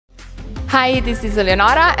Hi, this is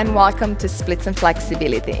Eleonora and welcome to Splits and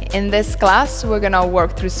Flexibility. In this class, we're gonna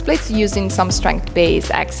work through splits using some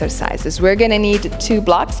strength-based exercises. We're gonna need 2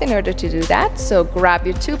 blocks in order to do that, so grab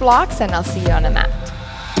your 2 blocks and I'll see you on the mat.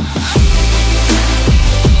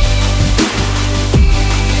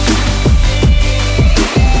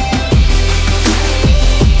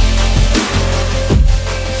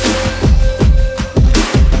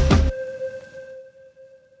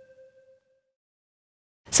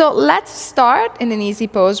 So let's start in an easy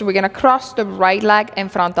pose. We're going to cross the right leg in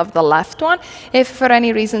front of the left one. If for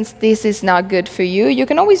any reasons this is not good for you, you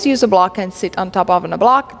can always use a block and sit on top of a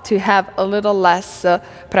block to have a little less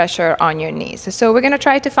pressure on your knees. So we're going to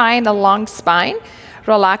try to find a long spine.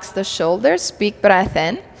 Relax the shoulders, big breath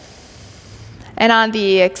in. And on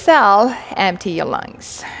the exhale, empty your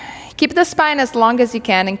lungs. Keep the spine as long as you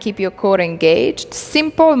can and keep your core engaged.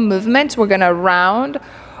 Simple movements. We're going to round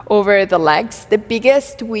over the legs the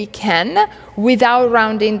biggest we can without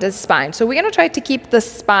rounding the spine. So we're going to try to keep the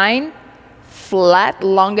spine flat,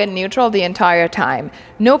 long and neutral the entire time.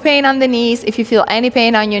 No pain on the knees. If you feel any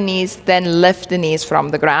pain on your knees, then lift the knees from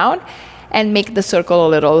the ground and make the circle a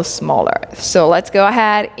little smaller. So let's go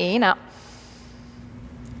ahead, in, up,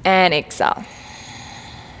 and exhale.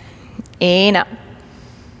 In, up,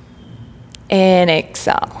 and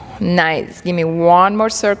exhale. Nice. Give me one more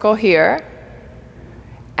circle here.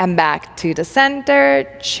 And back to the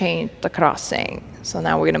center, change the crossing. So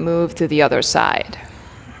now we're going to move to the other side.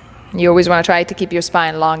 You always want to try to keep your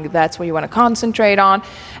spine long. That's what you want to concentrate on.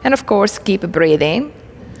 And of course, keep breathing.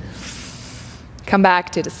 Come back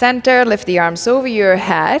to the center, lift the arms over your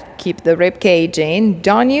head, keep the rib cage in.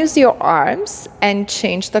 Don't use your arms and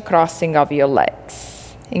change the crossing of your legs.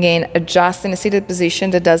 Again, adjust in a seated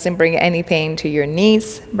position that doesn't bring any pain to your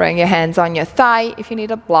knees. Bring your hands on your thigh. If you need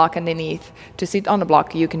a block underneath to sit on the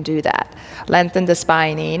block, you can do that. Lengthen the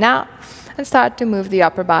spine in, out, and start to move the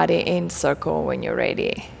upper body in circle when you're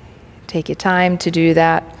ready. Take your time to do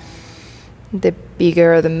that. The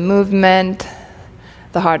bigger the movement,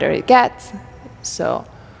 the harder it gets. So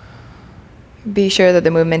be sure that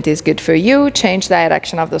the movement is good for you. Change the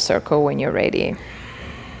direction of the circle when you're ready.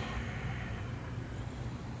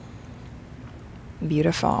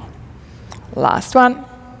 Beautiful. Last one.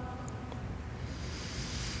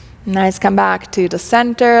 Nice. Come back to the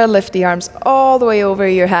center. Lift the arms all the way over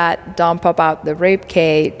your head. Don't pop out the rib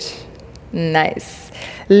cage. Nice.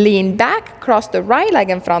 Lean back. Cross the right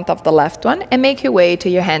leg in front of the left one and make your way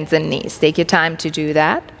to your hands and knees. Take your time to do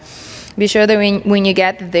that. Be sure that when you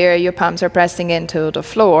get there, your palms are pressing into the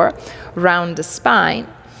floor. Round the spine.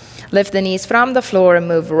 Lift the knees from the floor and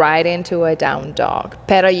move right into a down dog.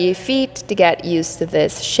 Pedal your feet to get used to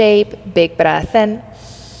this shape. Big breath in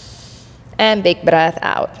and big breath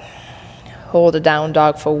out. Hold a down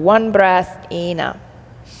dog for 1 breath. In, up.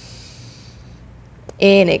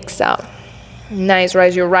 In, exhale. Nice.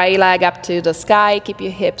 Raise your right leg up to the sky. Keep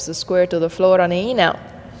your hips square to the floor on in, out.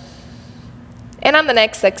 And on the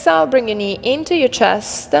next exhale, bring your knee into your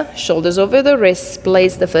chest, shoulders over the wrists.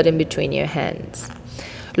 Place the foot in between your hands.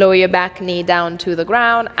 Lower your back knee down to the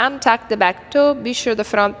ground, untuck the back toe, be sure the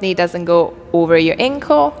front knee doesn't go over your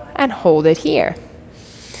ankle, and hold it here.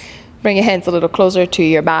 Bring your hands a little closer to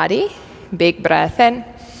your body, big breath in,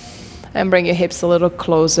 and bring your hips a little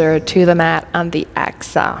closer to the mat on the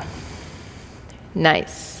exhale.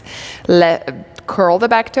 Nice. Curl the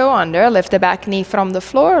back toe under, lift the back knee from the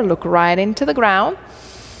floor, look right into the ground.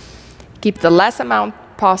 Keep the less amount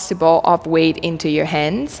possible of weight into your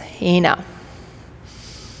hands, enough.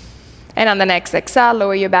 And on the next exhale,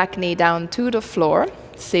 lower your back knee down to the floor.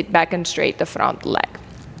 Sit back and straight the front leg.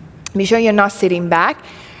 Be sure you're not sitting back.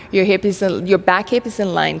 Your back hip is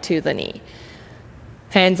in line to the knee.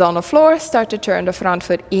 Hands on the floor. Start to turn the front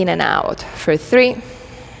foot in and out for 3,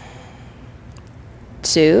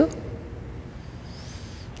 2,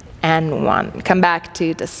 and 1. Come back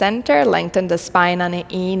to the center. Lengthen the spine on the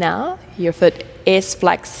inhale. Your foot is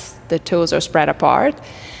flexed. The toes are spread apart.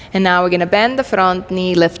 And now we're going to bend the front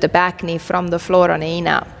knee, lift the back knee from the floor on the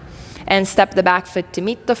inhale. And step the back foot to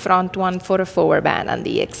meet the front one for a forward bend on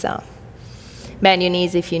the exhale. Bend your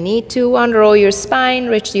knees if you need to. Unroll your spine,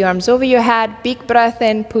 reach the arms over your head. Big breath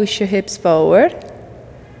in, push your hips forward.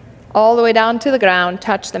 All the way down to the ground,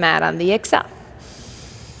 touch the mat on the exhale.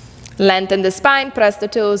 Lengthen the spine, press the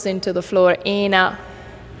toes into the floor, inhale.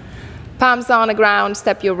 Palms on the ground,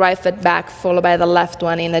 step your right foot back, followed by the left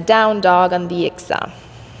one in a down dog on the exhale.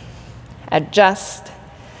 Adjust.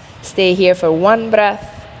 Stay here for 1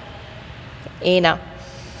 breath. Inhale.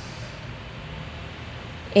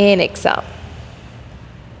 In, exhale.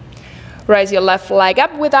 Rise your left leg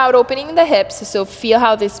up without opening the hips. So feel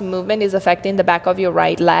how this movement is affecting the back of your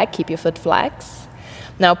right leg. Keep your foot flexed.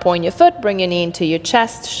 Now point your foot, bring your knee into your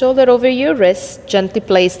chest, shoulder over your wrist. Gently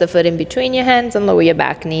place the foot in between your hands and lower your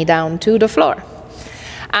back knee down to the floor.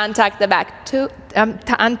 Untuck the back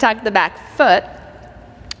foot.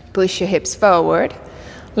 Push your hips forward.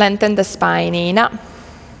 Lengthen the spine in up.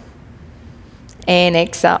 And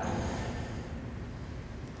exhale.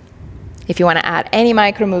 If you want to add any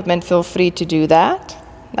micro movement, feel free to do that.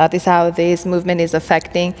 Notice how this movement is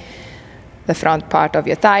affecting the front part of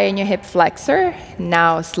your thigh and your hip flexor.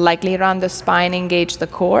 Now slightly round the spine, engage the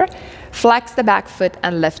core. Flex the back foot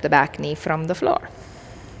and lift the back knee from the floor.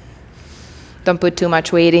 Don't put too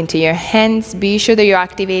much weight into your hands. Be sure that you're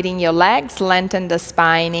activating your legs. Lengthen the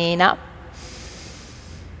spine in up.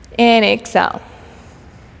 And exhale.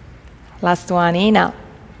 Last one in up.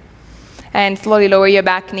 And slowly lower your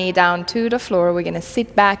back knee down to the floor. We're going to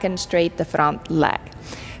sit back and straighten the front leg.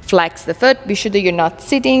 Flex the foot. Be sure that you're not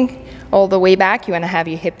sitting all the way back. You want to have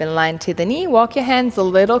your hip in line to the knee. Walk your hands a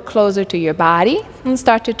little closer to your body and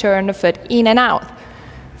start to turn the foot in and out.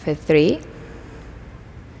 For 3,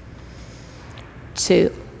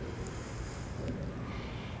 2,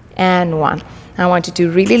 and 1. I want you to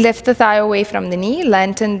really lift the thigh away from the knee.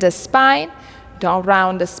 Lengthen the spine. Don't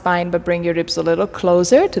round the spine, but bring your ribs a little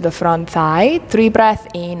closer to the front thigh. 3 breaths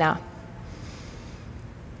in.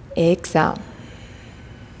 Exhale.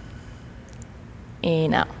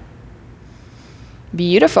 In.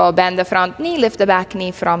 Beautiful. Bend the front knee, lift the back knee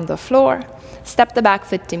from the floor. Step the back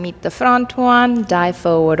foot to meet the front one. Dive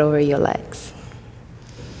forward over your legs.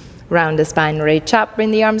 Round the spine, reach up, bring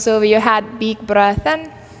the arms over your head. Big breath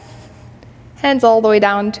in. Hands all the way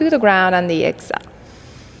down to the ground on the exhale.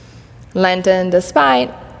 Lengthen the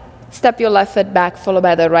spine. Step your left foot back, followed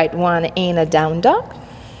by the right one in a down dog.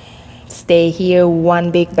 Stay here,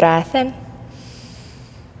 1 big breath in.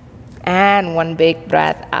 And 1 big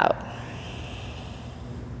breath out.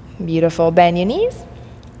 Beautiful. Bend your knees.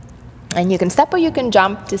 And you can step or you can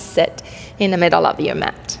jump to sit in the middle of your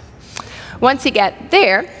mat. Once you get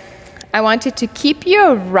there, I want you to keep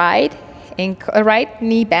your right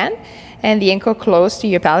knee bent and the ankle close to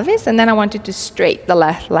your pelvis, and then I want you to straighten the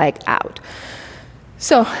left leg out.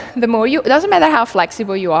 So the more it doesn't matter how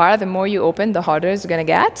flexible you are, the more you open, the harder it's gonna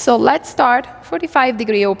get. So let's start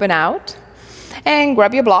 45-degree open out, and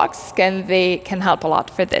grab your blocks, they can help a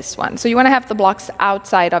lot for this one. So you wanna have the blocks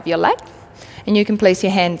outside of your leg, and you can place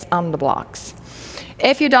your hands on the blocks.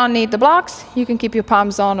 If you don't need the blocks, you can keep your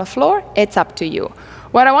palms on the floor, it's up to you.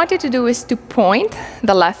 What I want you to do is to point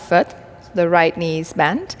the left foot, the right knee is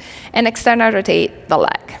bent, and external rotate the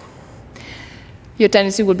leg. Your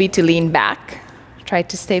tendency will be to lean back. Try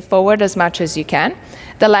to stay forward as much as you can.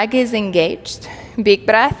 The leg is engaged. Big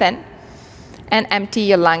breath in, and empty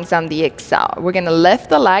your lungs on the exhale. We're going to lift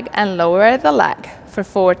the leg and lower the leg for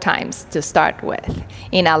 4 times to start with.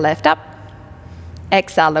 Inhale, lift up.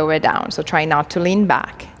 Exhale, lower down. So try not to lean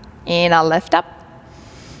back. Inhale, lift up.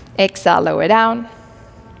 Exhale, lower down.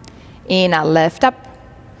 Inhale, lift up.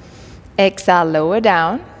 Exhale, lower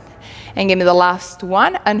down. And give me the last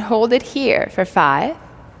one and hold it here for 5,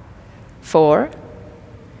 4,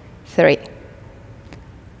 3,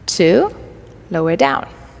 2, lower down.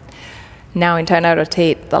 Now internal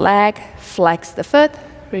rotate the leg, flex the foot,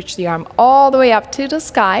 reach the arm all the way up to the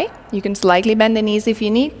sky. You can slightly bend the knees if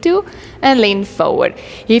you need to, and lean forward.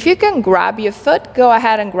 If you can grab your foot, go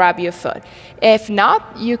ahead and grab your foot. If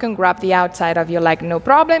not, you can grab the outside of your leg, no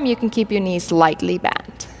problem. You can keep your knees slightly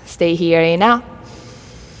bent. Stay here and out.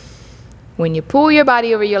 When you pull your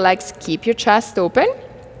body over your legs, keep your chest open,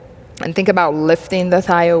 and think about lifting the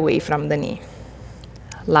thigh away from the knee.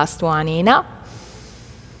 Last one, in up.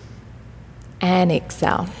 And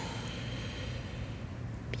exhale.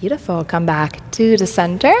 Beautiful. Come back to the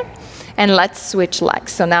center. And let's switch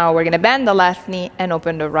legs. So now we're going to bend the left knee and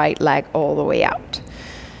open the right leg all the way out.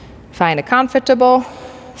 Find a comfortable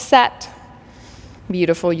set.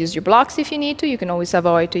 Beautiful. Use your blocks if you need to. You can always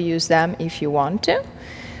avoid to use them if you want to.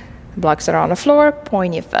 Blocks are on the floor.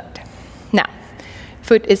 Point your foot. Now,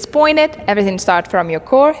 foot is pointed. Everything starts from your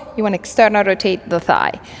core. You want to external rotate the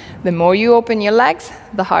thigh. The more you open your legs,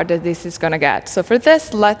 the harder this is going to get. So for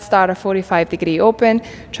this, let's start a 45-degree open.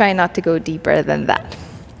 Try not to go deeper than that.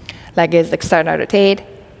 Leg is external rotate.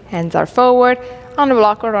 Hands are forward, on the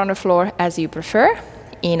block or on the floor, as you prefer.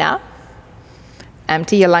 Inhale.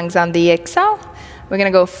 Empty your lungs on the exhale. We're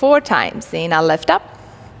going to go 4 times. Inhale, lift up.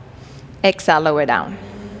 Exhale, lower down.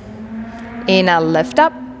 Inhale, lift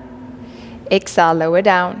up. Exhale, lower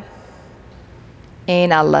down.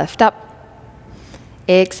 Inhale, lift up.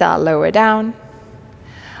 Exhale, lower down.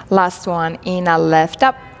 Last one. Inhale, lift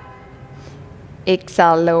up.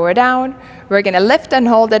 Exhale, lower down. We're going to lift and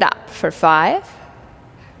hold it up for 5,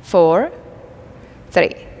 4,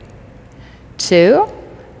 3, 2,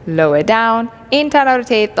 lower down. Inhale,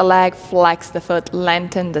 rotate the leg, flex the foot,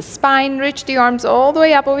 lengthen the spine, reach the arms all the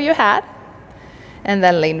way up over your head, and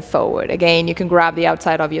then lean forward. Again, you can grab the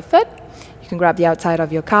outside of your foot, you can grab the outside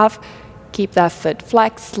of your calf, keep that foot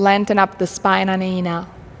flexed, lengthen up the spine on the inhale.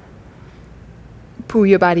 Pull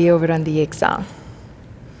your body over on the exhale.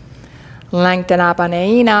 Lengthen up on the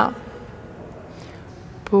inhale.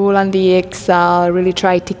 Pull on the exhale. Really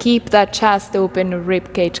try to keep that chest open,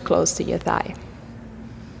 rib cage close to your thigh.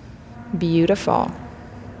 Beautiful.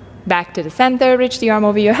 Back to the center. Reach the arm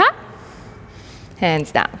over your head. Hands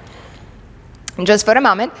down. And just for a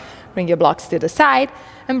moment, bring your blocks to the side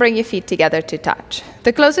and bring your feet together to touch.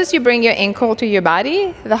 The closest you bring your ankle to your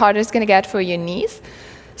body, the harder it's going to get for your knees.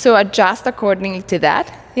 So adjust accordingly to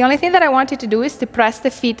that. The only thing that I want you to do is to press the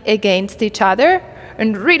feet against each other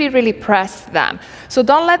and really, really press them. So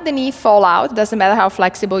don't let the knee fall out. Doesn't matter how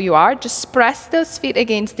flexible you are. Just press those feet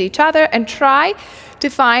against each other and try to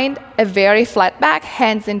find a very flat back,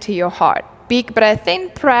 hands into your heart. Big breath in,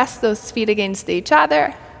 press those feet against each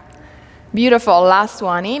other. Beautiful. Last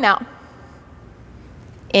one, inhale.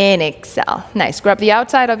 And exhale. Nice. Grab the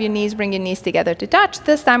outside of your knees, bring your knees together to touch.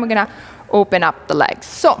 This time we're going to open up the legs.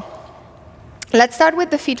 So let's start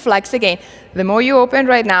with the feet flex again. The more you open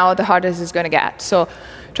right now, the harder this is going to get. So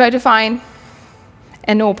try to find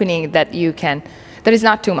an opening that you can, that is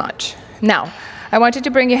not too much. Now, I want you to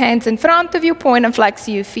bring your hands in front of you, point and flex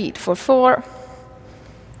your feet for 4,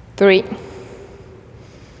 3,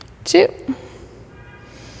 2,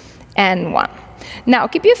 and 1. Now,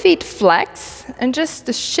 keep your feet flexed and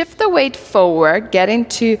just shift the weight forward, get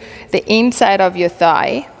into the inside of your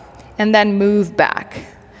thigh, and then move back.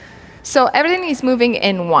 So everything is moving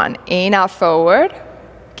in one. Inhale forward,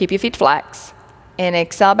 keep your feet flexed, and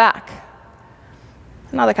exhale back.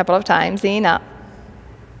 Another couple of times, inhale,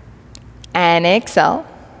 and exhale.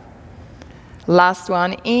 Last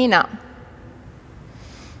one, inhale,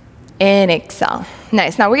 and exhale.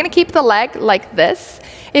 Nice. Now we're going to keep the leg like this.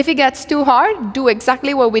 If it gets too hard, do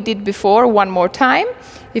exactly what we did before one more time.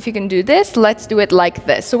 If you can do this, let's do it like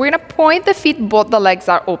this. So we're going to point the feet, both the legs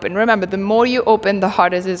are open. Remember, the more you open, the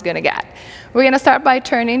harder it's going to get. We're going to start by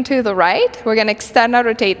turning to the right. We're going to extend or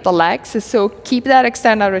rotate the legs. So keep that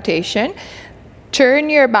external rotation. Turn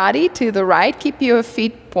your body to the right. Keep your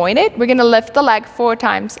feet pointed. We're going to lift the leg 4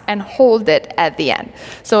 times and hold it at the end.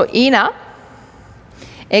 So inhale.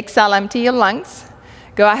 Exhale, empty your lungs.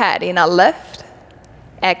 Go ahead. Inhale, lift.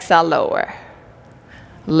 Exhale, lower.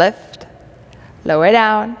 Lift. Lower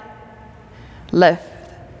down. Lift.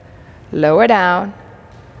 Lower down.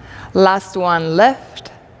 Last one,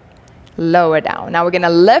 lift. Lower down. Now we're going to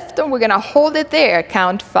lift and we're going to hold it there.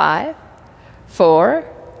 Count 5,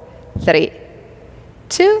 4, 3,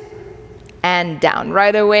 2, and down.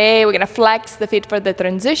 Right away, we're going to flex the feet for the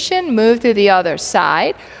transition. Move to the other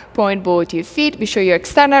side. Point both your feet. Be sure you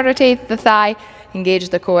external rotate the thigh. Engage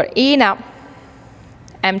the core. Inhale.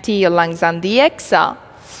 Empty your lungs on the exhale.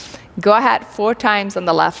 Go ahead 4 times on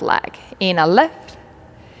the left leg. Inhale, lift.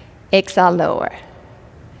 Exhale, lower.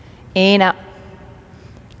 Inhale.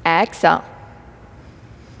 Exhale.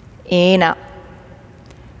 Inhale.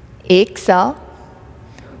 Exhale.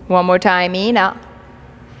 One more time. Inhale.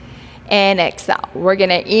 And exhale. We're going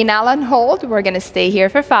to inhale and hold. We're going to stay here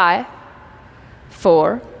for 5,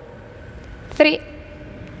 4, 3,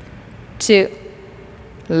 2.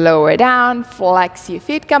 Lower down, flex your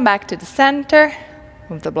feet, come back to the center.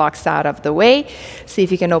 Move the blocks out of the way. See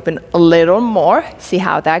if you can open a little more. See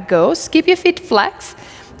how that goes. Keep your feet flexed.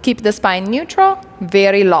 Keep the spine neutral,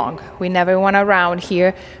 very long. We never want to round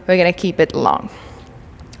here. We're going to keep it long.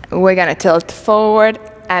 We're going to tilt forward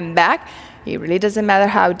and back. It really doesn't matter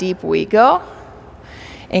how deep we go.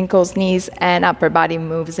 Ankles, knees, and upper body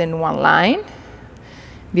moves in one line.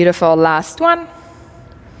 Beautiful. Last one.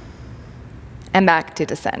 And back to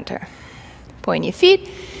the center. Point your feet.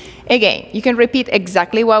 Again, you can repeat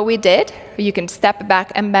exactly what we did. You can step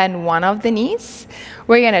back and bend one of the knees.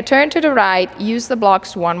 We're going to turn to the right, use the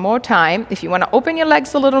blocks one more time. If you want to open your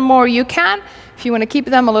legs a little more, you can. If you want to keep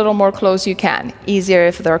them a little more close, you can. Easier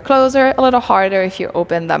if they're closer, a little harder if you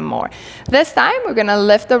open them more. This time, we're going to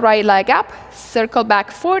lift the right leg up, circle back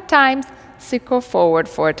 4 times, circle forward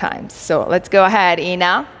 4 times. So let's go ahead.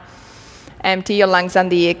 Inhale. Empty your lungs on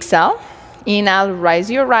the exhale. Inhale, rise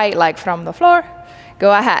your right leg from the floor.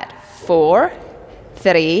 Go ahead. 4,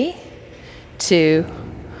 3, 2,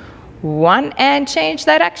 1, and change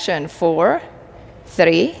direction. 4,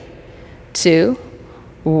 3, 2,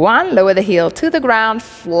 1. Lower the heel to the ground.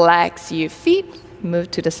 Flex your feet.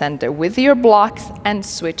 move to the center with your blocks and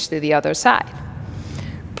switch to the other side.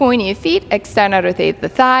 Point your feet, external rotate the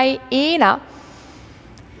thigh, inhale.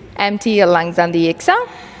 Empty your lungs on the exhale.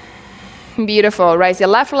 Beautiful. Raise your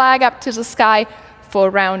left leg up to the sky for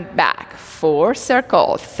round back. 4,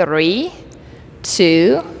 circle. 3,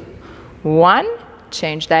 2, 1.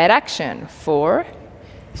 Change direction. 4,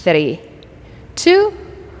 3, 2,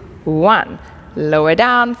 1. Lower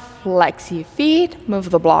down, flex your feet, move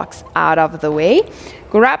the blocks out of the way.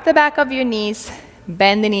 Grab the back of your knees,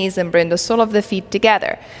 bend the knees and bring the sole of the feet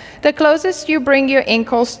together. The closest you bring your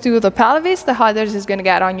ankles to the pelvis, the harder it's going to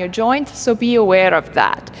get on your joint, so be aware of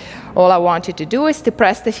that. All I want you to do is to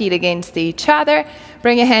press the feet against each other,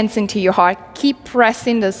 bring your hands into your heart, keep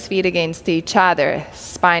pressing those feet against each other.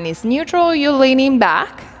 Spine is neutral, you're leaning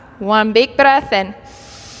back. One big breath in,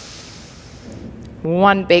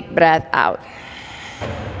 one big breath out.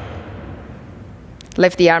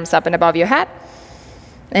 Lift the arms up and above your head.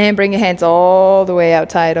 And bring your hands all the way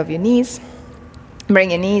outside of your knees.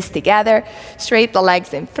 Bring your knees together. Straighten the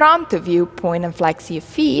legs in front of you. Point and flex your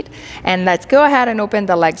feet. And let's go ahead and open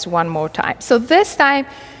the legs one more time. So this time,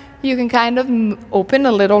 you can kind of open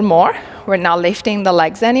a little more. We're not lifting the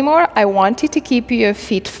legs anymore. I want you to keep your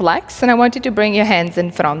feet flexed. And I want you to bring your hands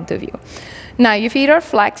in front of you. Now, your feet are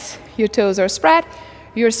flexed. Your toes are spread.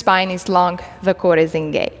 Your spine is long. The core is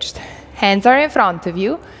engaged. Hands are in front of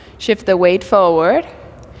you. Shift the weight forward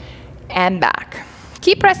and back.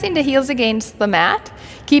 Keep pressing the heels against the mat.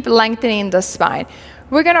 Keep lengthening the spine.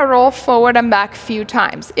 We're going to roll forward and back a few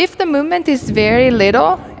times. If the movement is very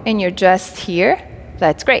little and you're just here,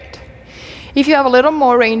 that's great. If you have a little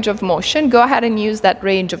more range of motion, go ahead and use that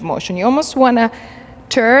range of motion. You almost want to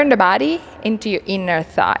turn the body into your inner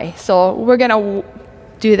thigh. So we're going to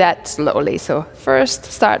do that slowly. So first,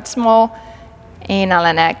 start small, inhale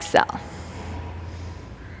and exhale.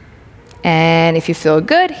 And if you feel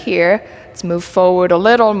good here, let's move forward a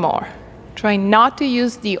little more. Try not to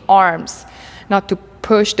use the arms, not to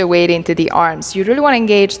push the weight into the arms. You really want to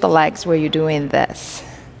engage the legs where you're doing this.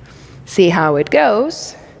 See how it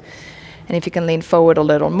goes. And if you can lean forward a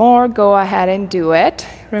little more, go ahead and do it.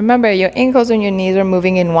 Remember, your ankles and your knees are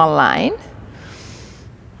moving in one line.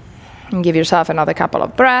 And give yourself another couple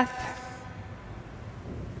of breaths.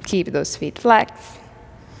 Keep those feet flexed.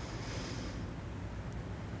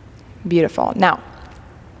 Beautiful. Now,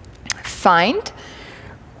 find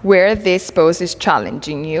where this pose is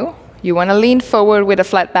challenging you. You want to lean forward with a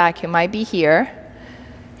flat back. You might be here.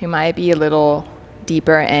 You might be a little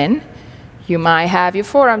deeper in. You might have your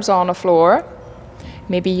forearms on the floor.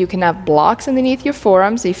 Maybe you can have blocks underneath your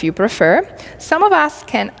forearms if you prefer. Some of us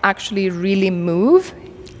can actually really move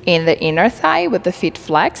in the inner thigh with the feet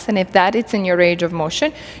flexed. And if that is in your range of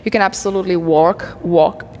motion, you can absolutely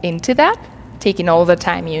walk into that, taking all the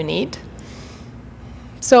time you need.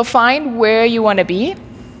 So find where you want to be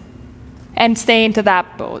and stay into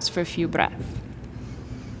that pose for a few breaths.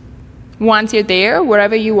 Once you're there,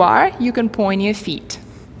 wherever you are, you can point your feet.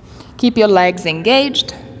 Keep your legs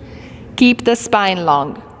engaged. Keep the spine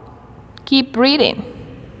long. Keep breathing.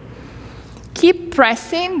 Keep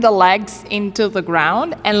pressing the legs into the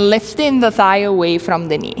ground and lifting the thigh away from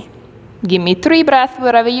the knee. Give me 3 breaths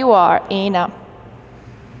wherever you are. Inhale.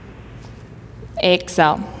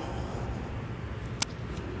 Exhale.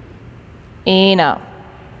 Inhale.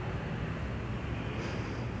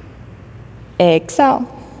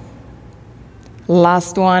 Exhale.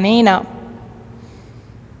 Last one, inhale.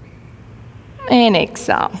 And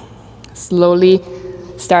exhale. Slowly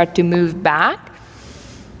start to move back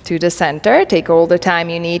to the center. Take all the time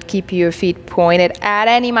you need. Keep your feet pointed. Add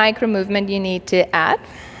any micro movement you need to add.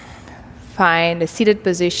 Find a seated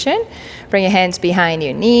position. Bring your hands behind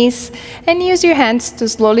your knees. And use your hands to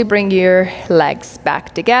slowly bring your legs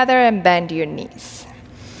back together and bend your knees.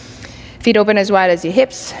 Feet open as wide as your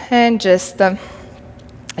hips. And just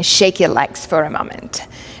shake your legs for a moment.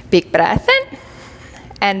 Big breath in.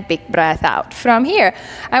 And big breath out. From here,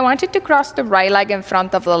 I want you to cross the right leg in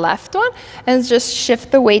front of the left one and just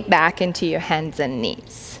shift the weight back into your hands and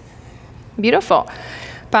knees. Beautiful.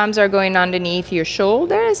 Palms are going underneath your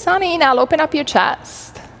shoulders. On inhale, open up your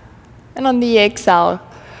chest. And on the exhale,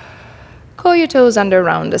 curl your toes under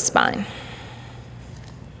around the spine.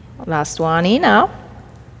 Last one, inhale.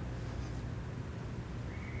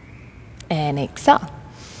 And exhale.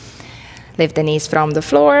 Lift the knees from the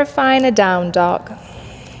floor, find a down dog.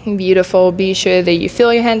 Beautiful. Be sure that you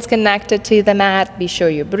feel your hands connected to the mat. Be sure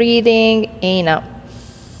you're breathing. Inhale.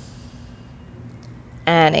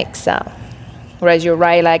 And exhale. Raise your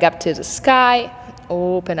right leg up to the sky.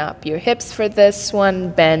 Open up your hips for this one.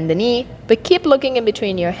 Bend the knee. But keep looking in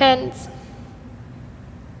between your hands.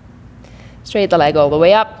 Straight the leg all the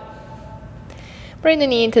way up. Bring the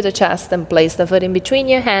knee into the chest and place the foot in between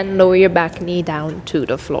your hand. Lower your back knee down to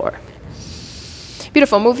the floor.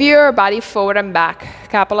 Beautiful. Move your body forward and back a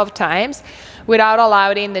couple of times without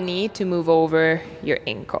allowing the knee to move over your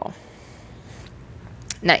ankle.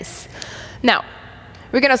 Nice. Now,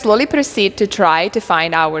 we're going to slowly proceed to try to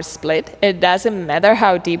find our split. It doesn't matter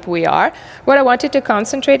how deep we are. What I want you to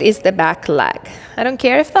concentrate is the back leg. I don't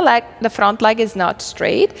care if the front leg is not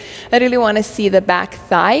straight. I really want to see the back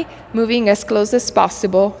thigh moving as close as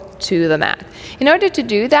possible to the mat. In order to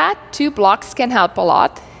do that, 2 blocks can help a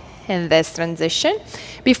lot in this transition.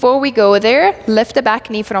 Before we go there, lift the back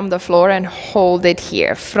knee from the floor and hold it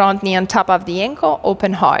here. Front knee on top of the ankle,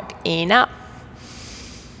 open heart. In, out.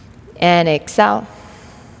 And exhale.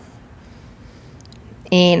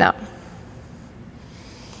 In, out.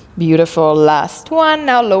 Beautiful. Last one.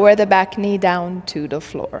 Now lower the back knee down to the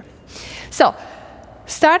floor. So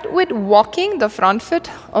start with walking the front foot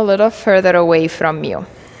a little further away from you.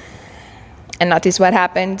 And notice what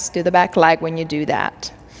happens to the back leg when you do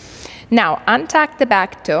that. Now untuck the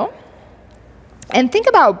back toe and think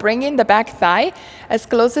about bringing the back thigh as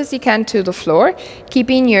close as you can to the floor,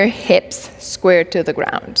 keeping your hips square to the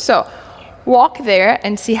ground. So walk there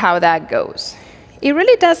and see how that goes. It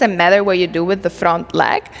really doesn't matter what you do with the front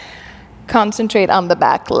leg. Concentrate on the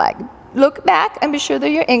back leg. Look back and be sure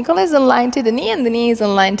that your ankle is aligned to the knee and the knee is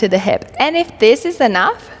aligned to the hip. And if this is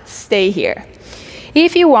enough, stay here.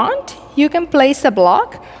 If you want, you can place a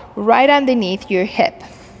block right underneath your hip.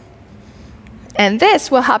 And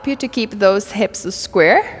this will help you to keep those hips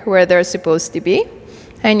square where they're supposed to be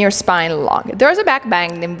and your spine long. There's a back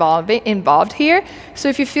bend involved here. So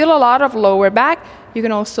if you feel a lot of lower back, you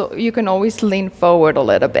can always lean forward a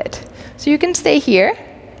little bit. So you can stay here,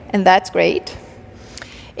 and that's great.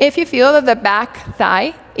 If you feel that the back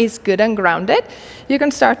thigh is good and grounded, you can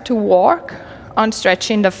start to work on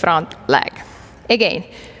stretching the front leg. Again,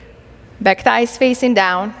 back thigh is facing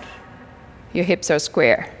down, your hips are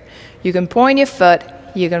square. You can point your foot,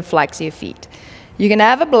 you can flex your feet. You can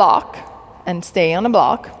have a block and stay on a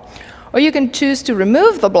block, or you can choose to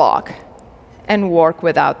remove the block and work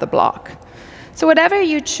without the block. So whatever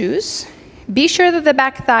you choose, be sure that the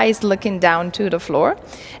back thigh is looking down to the floor,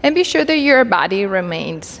 and be sure that your body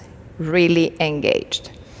remains really engaged.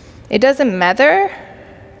 It doesn't matter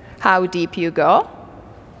how deep you go,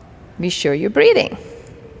 be sure you're breathing.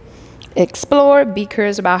 Explore, be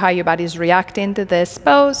curious about how your body is reacting to this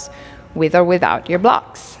pose, with or without your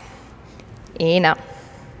blocks. In, out.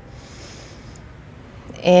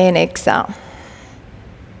 In, exhale.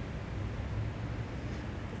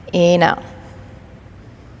 In, out.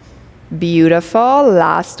 Beautiful.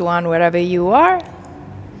 Last one, wherever you are.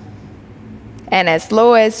 And as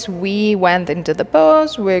slow as we went into the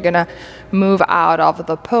pose, we're going to move out of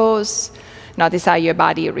the pose. Notice how your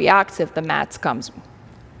body reacts. If the mat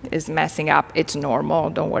is messing up, it's normal.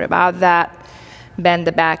 Don't worry about that. Bend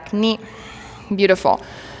the back knee. Beautiful.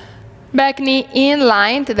 Back knee in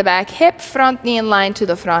line to the back hip. Front knee in line to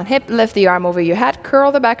the front hip. Lift the arm over your head.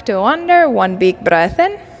 Curl the back toe under. One big breath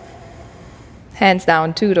in. Hands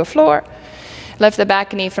down to the floor. Lift the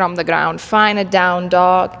back knee from the ground. Find a down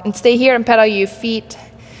dog. And stay here and pedal your feet.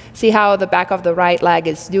 See how the back of the right leg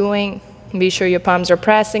is doing. Be sure your palms are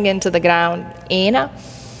pressing into the ground. In.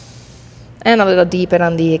 And a little deeper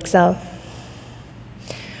on the exhale.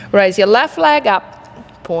 Raise your left leg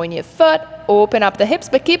up. Point your foot. Open up the hips,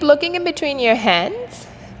 but keep looking in between your hands.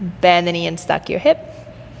 Bend the knee and stack your hip.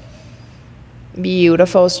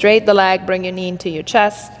 Beautiful. Straight the leg. Bring your knee into your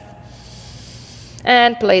chest.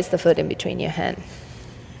 And place the foot in between your hands.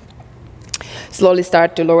 Slowly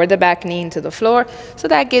start to lower the back knee into the floor. So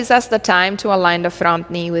that gives us the time to align the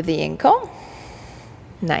front knee with the ankle.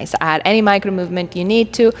 Nice. Add any micro movement you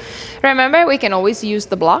need to. Remember, we can always use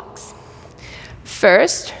the blocks.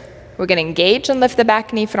 First, we're going to engage and lift the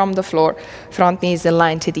back knee from the floor. Front knee is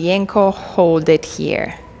aligned to the ankle. Hold it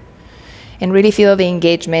here. And really feel the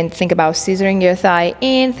engagement. Think about scissoring your thigh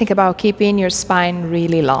in. Think about keeping your spine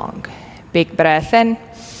really long. Big breath in.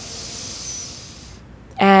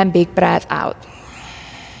 And big breath out.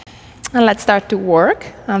 And let's start to work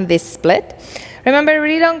on this split. Remember, I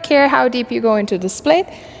really don't care how deep you go into the split.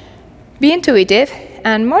 Be intuitive.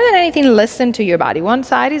 And more than anything, listen to your body. One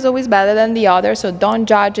side is always better than the other, so don't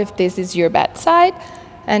judge if this is your bad side,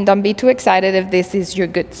 and don't be too excited if this is your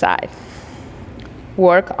good side.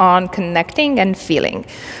 Work on connecting and feeling.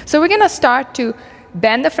 So we're going to start to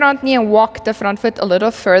bend the front knee and walk the front foot a little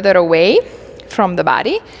further away from the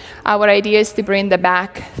body. Our idea is to bring the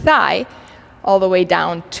back thigh all the way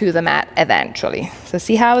down to the mat eventually. So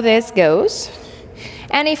see how this goes.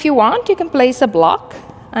 And if you want, you can place a block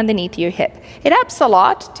underneath your hip. It helps a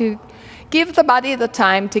lot to give the body the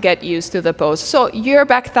time to get used to the pose. So your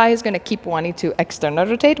back thigh is going to keep wanting to external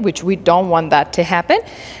rotate, which we don't want that to happen.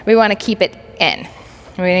 We want to keep it in.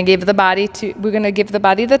 We're going to give the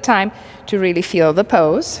body the time to really feel the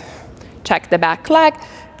pose. Check the back leg.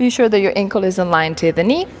 Be sure that your ankle is in line to the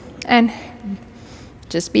knee, and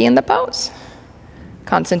just be in the pose.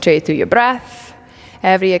 Concentrate through your breath.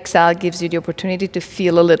 Every exhale gives you the opportunity to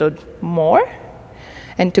feel a little more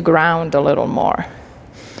and to ground a little more.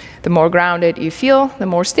 The more grounded you feel, the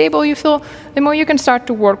more stable you feel, the more you can start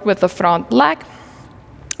to work with the front leg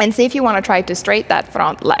and see if you want to try to straighten that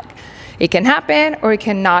front leg. It can happen or it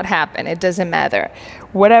cannot happen. It doesn't matter.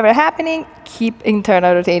 Whatever happening, keep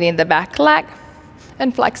internal rotating the back leg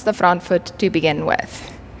and flex the front foot to begin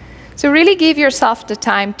with. So really give yourself the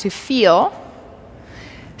time to feel.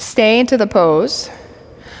 Stay into the pose.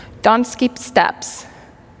 Don't skip steps.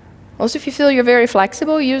 Also, if you feel you're very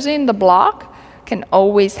flexible, using the block can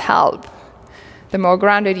always help. The more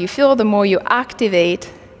grounded you feel, the more you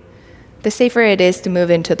activate, the safer it is to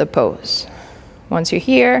move into the pose. Once you're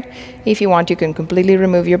here, if you want, you can completely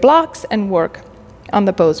remove your blocks and work on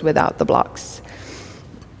the pose without the blocks.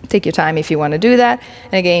 Take your time if you want to do that.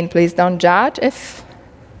 And again, please don't judge if,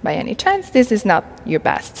 by any chance, this is not your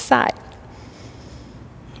best side.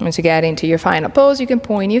 Once you get into your final pose, you can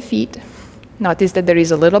point your feet. Notice that there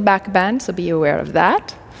is a little back bend, so be aware of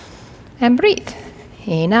that. And breathe.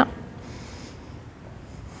 In, out.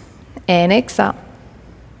 And exhale.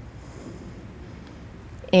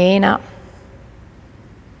 In, out.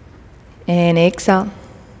 And exhale.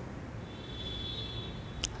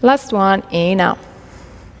 Last one, in, out.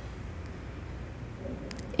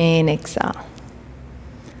 And exhale.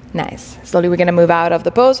 Nice. Slowly we're going to move out of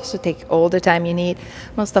the pose, so take all the time you need.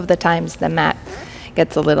 Most of the times the mat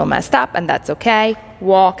gets a little messed up, and that's okay.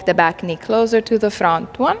 Walk the back knee closer to the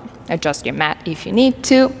front one. Adjust your mat if you need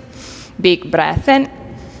to. Big breath in.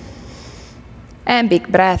 And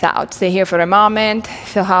big breath out. Stay here for a moment.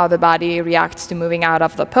 Feel how the body reacts to moving out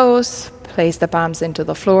of the pose. Place the palms into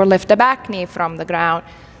the floor. Lift the back knee from the ground.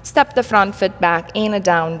 Step the front foot back in a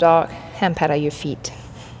down dog and pedal your feet.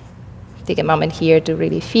 Take a moment here to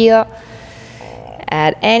really feel.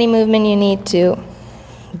 Add any movement you need to.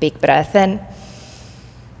 Big breath in.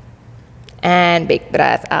 And big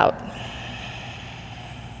breath out.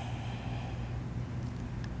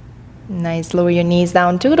 Nice. Lower your knees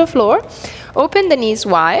down to the floor. Open the knees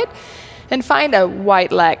wide and find a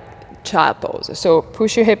wide leg child pose. So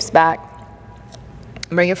push your hips back.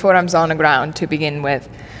 Bring your forearms on the ground to begin with.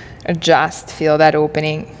 Adjust. Feel that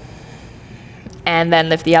opening. And then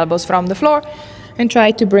lift the elbows from the floor and try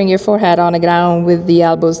to bring your forehead on the ground with the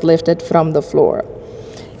elbows lifted from the floor.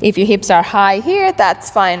 If your hips are high here, that's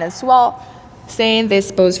fine as well. Stay in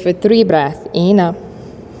this pose for 3 breaths. In, up.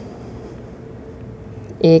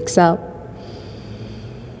 Exhale.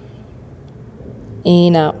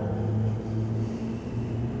 In, up.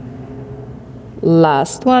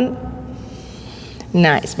 Last one.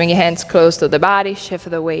 Nice. Bring your hands close to the body. Shift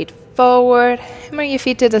the weight forward. Bring your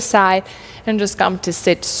feet to the side and just come to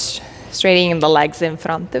sit, straightening the legs in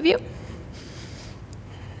front of you.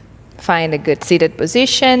 Find a good seated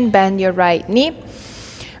position. Bend your right knee.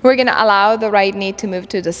 We're going to allow the right knee to move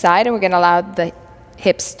to the side, and we're going to allow the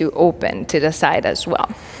hips to open to the side as well.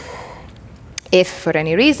 If for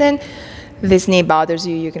any reason this knee bothers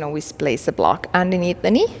you, you can always place a block underneath the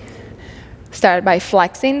knee. Start by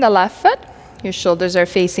flexing the left foot. Your shoulders are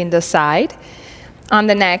facing the side. On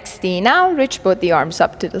the next knee now, reach both the arms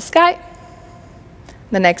up to the sky.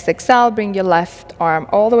 The next exhale, bring your left arm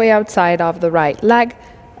all the way outside of the right leg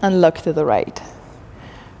and look to the right.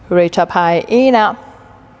 Reach up high, in, out.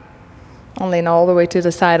 And lean all the way to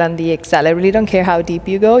the side on the exhale. I really don't care how deep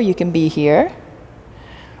you go. You can be here,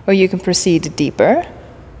 or you can proceed deeper.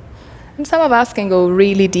 And some of us can go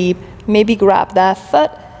really deep. Maybe grab that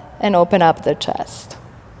foot and open up the chest.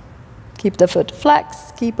 Keep the foot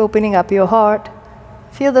flexed. Keep opening up your heart.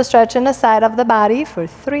 Feel the stretch in the side of the body for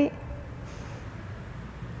 3,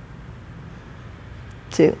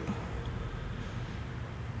 2,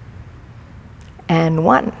 and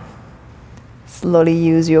 1. Slowly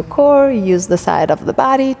use your core, use the side of the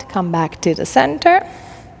body to come back to the center.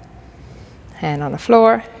 Hand on the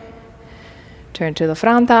floor. Turn to the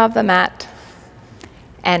front of the mat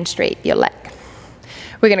and straighten your leg.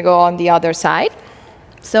 We're going to go on the other side.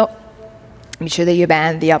 So be sure that you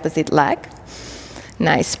bend the opposite leg.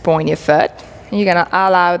 Nice, point your foot. You're going to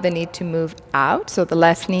allow the knee to move out. So the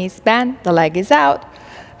left knee is bent, the leg is out.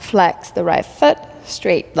 Flex the right foot,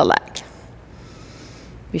 straighten the leg.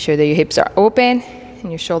 Be sure that your hips are open and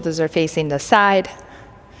your shoulders are facing the side.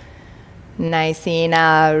 Nice.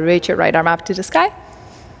 Inhale, reach your right arm up to the sky.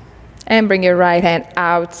 And bring your right hand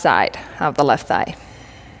outside of the left thigh.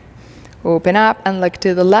 Open up and look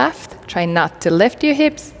to the left. Try not to lift your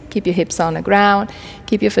hips. Keep your hips on the ground.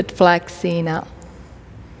 Keep your foot flexed. Inhale.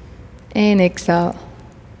 And exhale.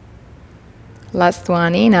 Last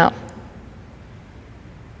one. Inhale.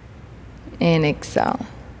 And exhale.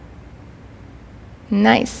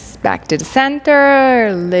 Nice. Back to the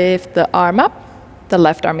center. Lift the arm up. The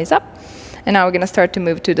left arm is up. And now we're going to start to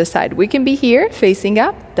move to the side. We can be here, facing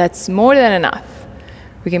up. That's more than enough.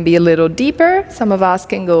 We can be a little deeper. Some of us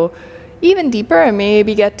can go even deeper and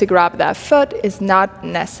maybe get to grab that foot. It's not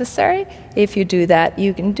necessary. If you do that,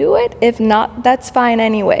 you can do it. If not, that's fine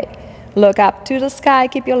anyway. Look up to the sky.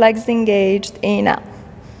 Keep your legs engaged. Inhale.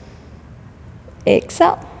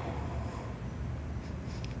 Exhale.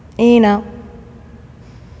 Inhale.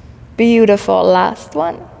 Beautiful. Last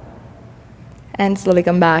one. And slowly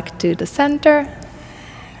come back to the center.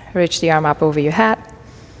 Reach the arm up over your head.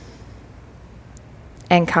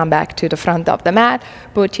 And come back to the front of the mat.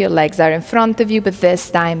 Both your legs are in front of you, but this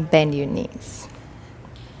time bend your knees.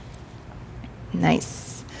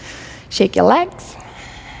 Nice. Shake your legs.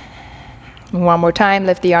 One more time,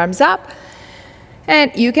 lift the arms up.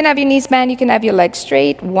 And you can have your knees bent, you can have your legs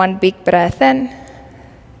straight. One big breath in.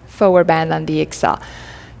 Forward bend on the exhale.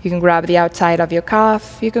 You can grab the outside of your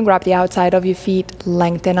calf. You can grab the outside of your feet.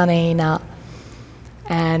 Lengthen on the inhale.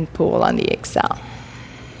 And pull on the exhale.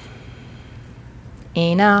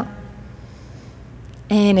 Inhale.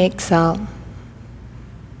 And exhale.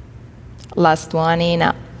 Last one.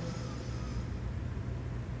 Inhale.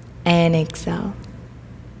 And exhale.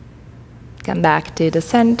 Come back to the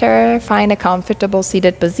center. Find a comfortable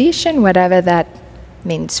seated position, whatever that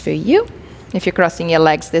means for you. If you're crossing your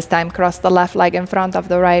legs this time, cross the left leg in front of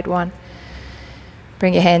the right one.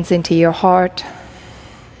 Bring your hands into your heart.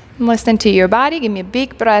 Listen to your body. Give me a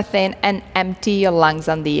big breath in and empty your lungs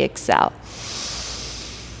on the exhale.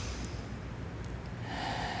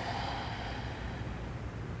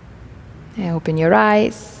 And open your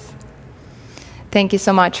eyes. Thank you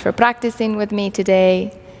so much for practicing with me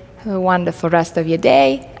today. Have a wonderful rest of your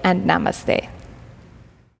day, and namaste.